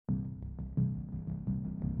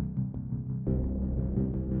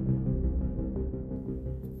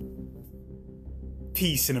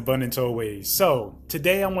Peace and abundance always. So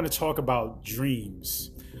today I want to talk about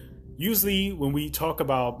dreams. Usually when we talk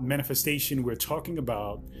about manifestation, we're talking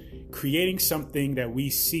about creating something that we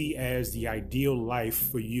see as the ideal life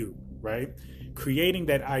for you, right? Creating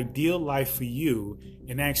that ideal life for you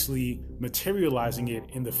and actually materializing it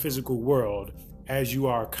in the physical world as you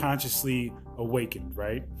are consciously awakened,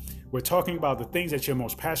 right? We're talking about the things that you're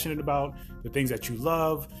most passionate about, the things that you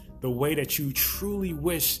love, the way that you truly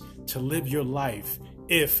wish to live your life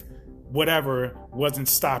if whatever wasn't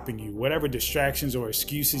stopping you, whatever distractions or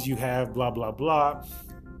excuses you have, blah, blah, blah.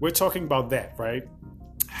 We're talking about that, right?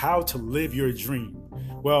 How to live your dream.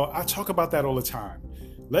 Well, I talk about that all the time.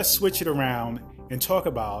 Let's switch it around and talk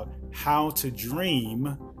about how to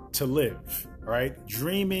dream to live, right?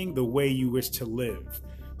 Dreaming the way you wish to live.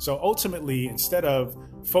 So ultimately, instead of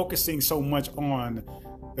focusing so much on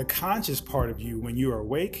the conscious part of you when you're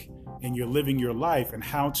awake and you're living your life and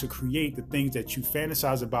how to create the things that you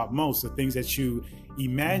fantasize about most, the things that you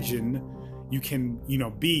imagine you can,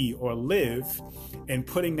 be or live, and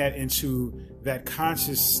putting that into that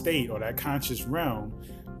conscious state or that conscious realm,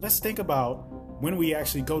 let's think about when we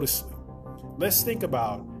actually go to sleep. Let's think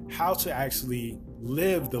about how to actually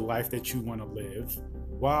live the life that you want to live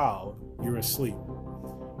while you're asleep.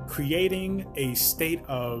 Creating a state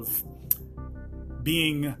of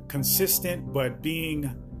being consistent, but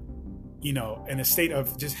being, in a state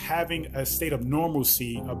of just having a state of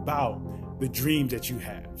normalcy about the dreams that you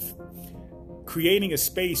have. Creating a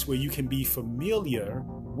space where you can be familiar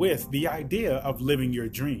with the idea of living your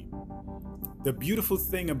dream. The beautiful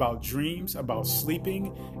thing about dreams, about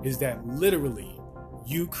sleeping, is that literally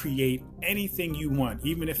you create anything you want,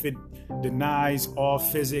 even if it denies all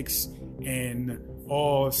physics and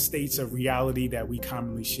all states of reality that we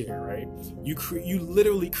commonly share, right? You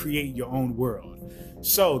literally create your own world.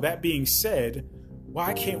 So that being said,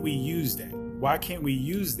 why can't we use that? Why can't we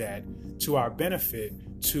use that to our benefit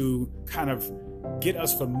to kind of get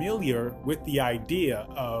us familiar with the idea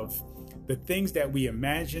of the things that we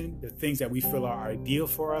imagine, the things that we feel are ideal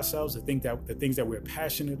for ourselves, the things that we're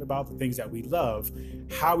passionate about, the things that we love,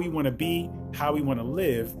 how we want to be, how we want to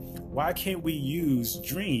live? Why can't we use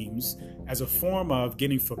dreams as a form of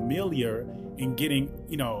getting familiar and getting,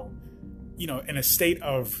 in a state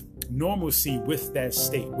of normalcy with that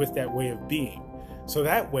state, with that way of being? So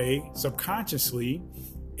that way, subconsciously,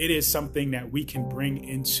 it is something that we can bring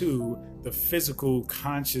into the physical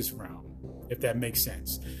conscious realm, if that makes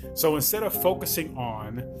sense. So instead of focusing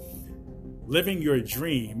on living your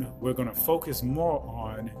dream, we're going to focus more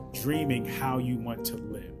on dreaming how you want to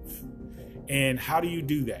live. And how do you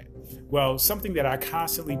do that? Well, something that I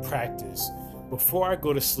constantly practice before I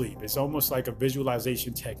go to sleep, it's almost like a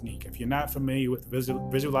visualization technique. If you're not familiar with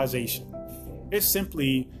visualization, it's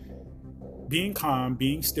simply being calm,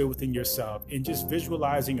 being still within yourself, and just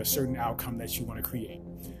visualizing a certain outcome that you want to create.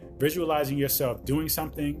 Visualizing yourself doing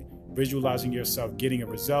something, visualizing yourself getting a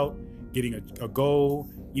result, getting a goal,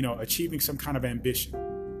 achieving some kind of ambition.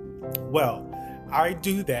 Well, I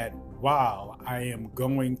do that while I am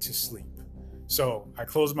going to sleep. So I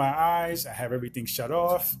close my eyes, I have everything shut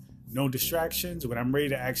off, no distractions. When I'm ready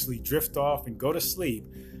to actually drift off and go to sleep,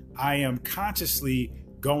 I am consciously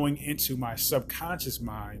going into my subconscious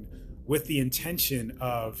mind with the intention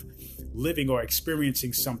of living or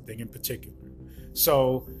experiencing something in particular.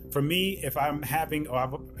 So for me, if I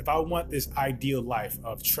want this ideal life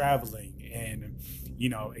of traveling and,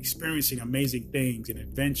 experiencing amazing things and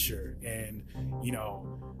adventure and,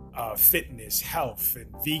 fitness, health,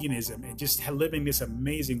 and veganism, and just living this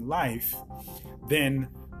amazing life, then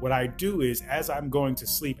what I do is, as I'm going to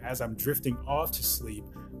sleep, as I'm drifting off to sleep,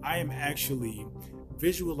 I am actually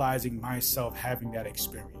visualizing myself having that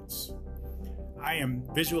experience. I am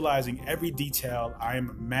visualizing every detail. I am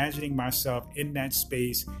imagining myself in that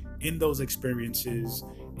space, in those experiences,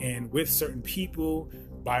 and with certain people,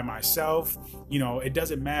 by myself. It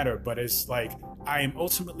doesn't matter, but it's like I am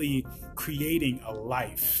ultimately creating a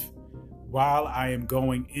life while I am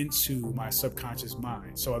going into my subconscious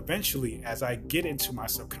mind. So eventually, as I get into my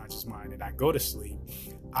subconscious mind and I go to sleep,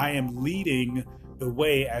 I am leading the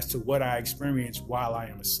way as to what I experience while I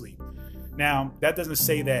am asleep. Now, that doesn't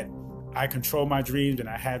say that I control my dreams and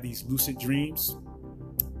I have these lucid dreams,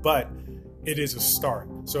 but it is a start.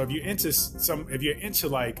 So if you're into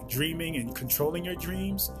like dreaming and controlling your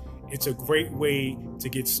dreams, it's a great way to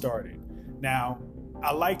get started. Now,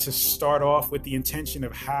 I like to start off with the intention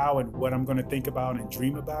of how and what I'm going to think about and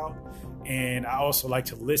dream about. And I also like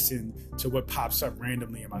to listen to what pops up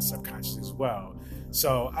randomly in my subconscious as well.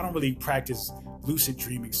 So I don't really practice lucid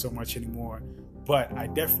dreaming so much anymore, but I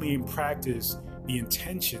definitely practice the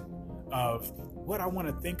intention of what I want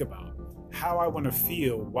to think about how I want to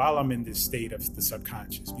feel while I'm in this state of the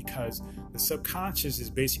subconscious, because the subconscious is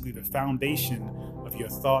basically the foundation of your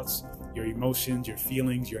thoughts, your emotions, your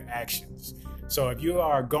feelings, your actions. So if you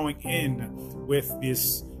are going in with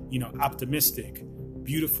this, optimistic,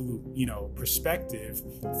 beautiful, perspective,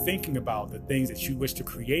 thinking about the things that you wish to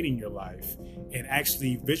create in your life and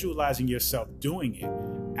actually visualizing yourself doing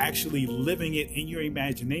it, actually living it in your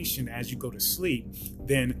imagination as you go to sleep,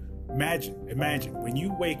 then imagine when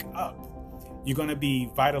you wake up, you're going to be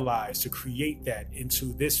vitalized to create that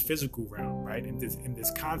into this physical realm, right? In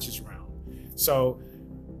this conscious realm. So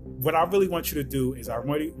what I really want you to do is I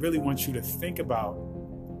really want you to think about,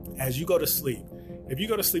 as you go to sleep, if you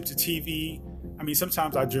go to sleep to TV,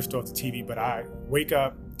 sometimes I drift off the TV, but I wake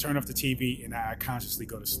up, turn off the TV, and I consciously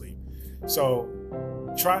go to sleep. So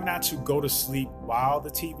try not to go to sleep while the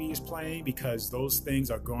TV is playing, because those things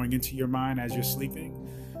are going into your mind as you're sleeping.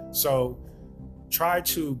 So try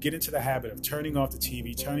to get into the habit of turning off the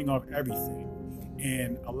TV, turning off everything,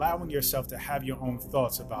 and allowing yourself to have your own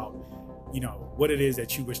thoughts about, what it is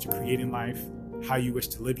that you wish to create in life, how you wish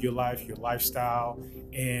to live your life, your lifestyle,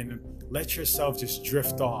 and let yourself just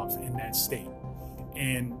drift off in that state.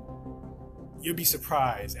 And you'll be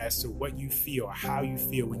surprised as to what you feel or how you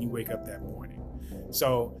feel when you wake up that morning.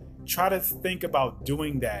 So try to think about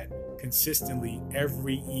doing that consistently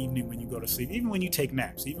every evening when you go to sleep, even when you take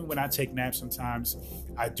naps. Even when I take naps, sometimes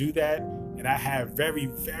I do that, and I have very,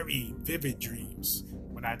 very vivid dreams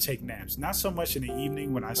when I take naps. Not so much in the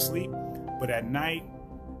evening when I sleep, but at night.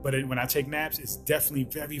 But when I take naps, it's definitely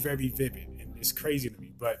very, very vivid, and it's crazy to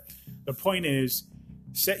me. But the point is,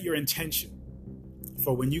 set your intention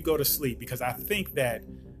for when you go to sleep, because I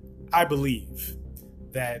believe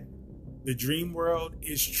that the dream world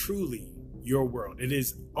is truly your world. It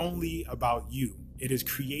is only about you. It is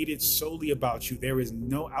created solely about you. There is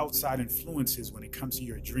no outside influences when it comes to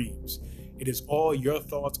your dreams. It is all your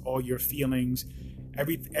thoughts, all your feelings.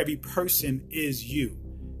 Every person is you.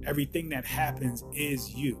 Everything that happens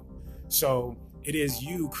is you. So it is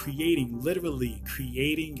you literally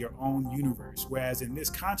creating your own universe. Whereas in this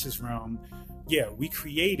conscious realm, we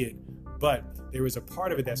create it, but there is a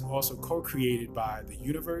part of it that's also co-created by the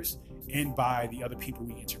universe and by the other people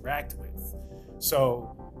we interact with.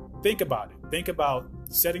 So think about it. Think about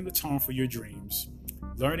setting the tone for your dreams,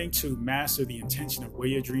 learning to master the intention of where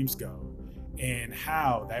your dreams go, and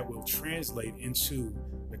how that will translate into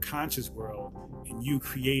the conscious world and you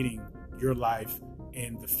creating your life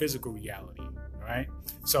in the physical reality. All right.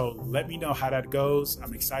 So let me know how that goes.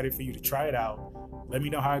 I'm excited for you to try it out. Let me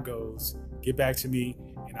know how it goes. Get back to me,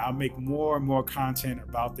 and I'll make more and more content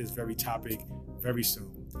about this very topic very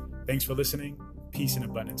soon. Thanks for listening. Peace and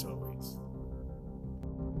abundance always.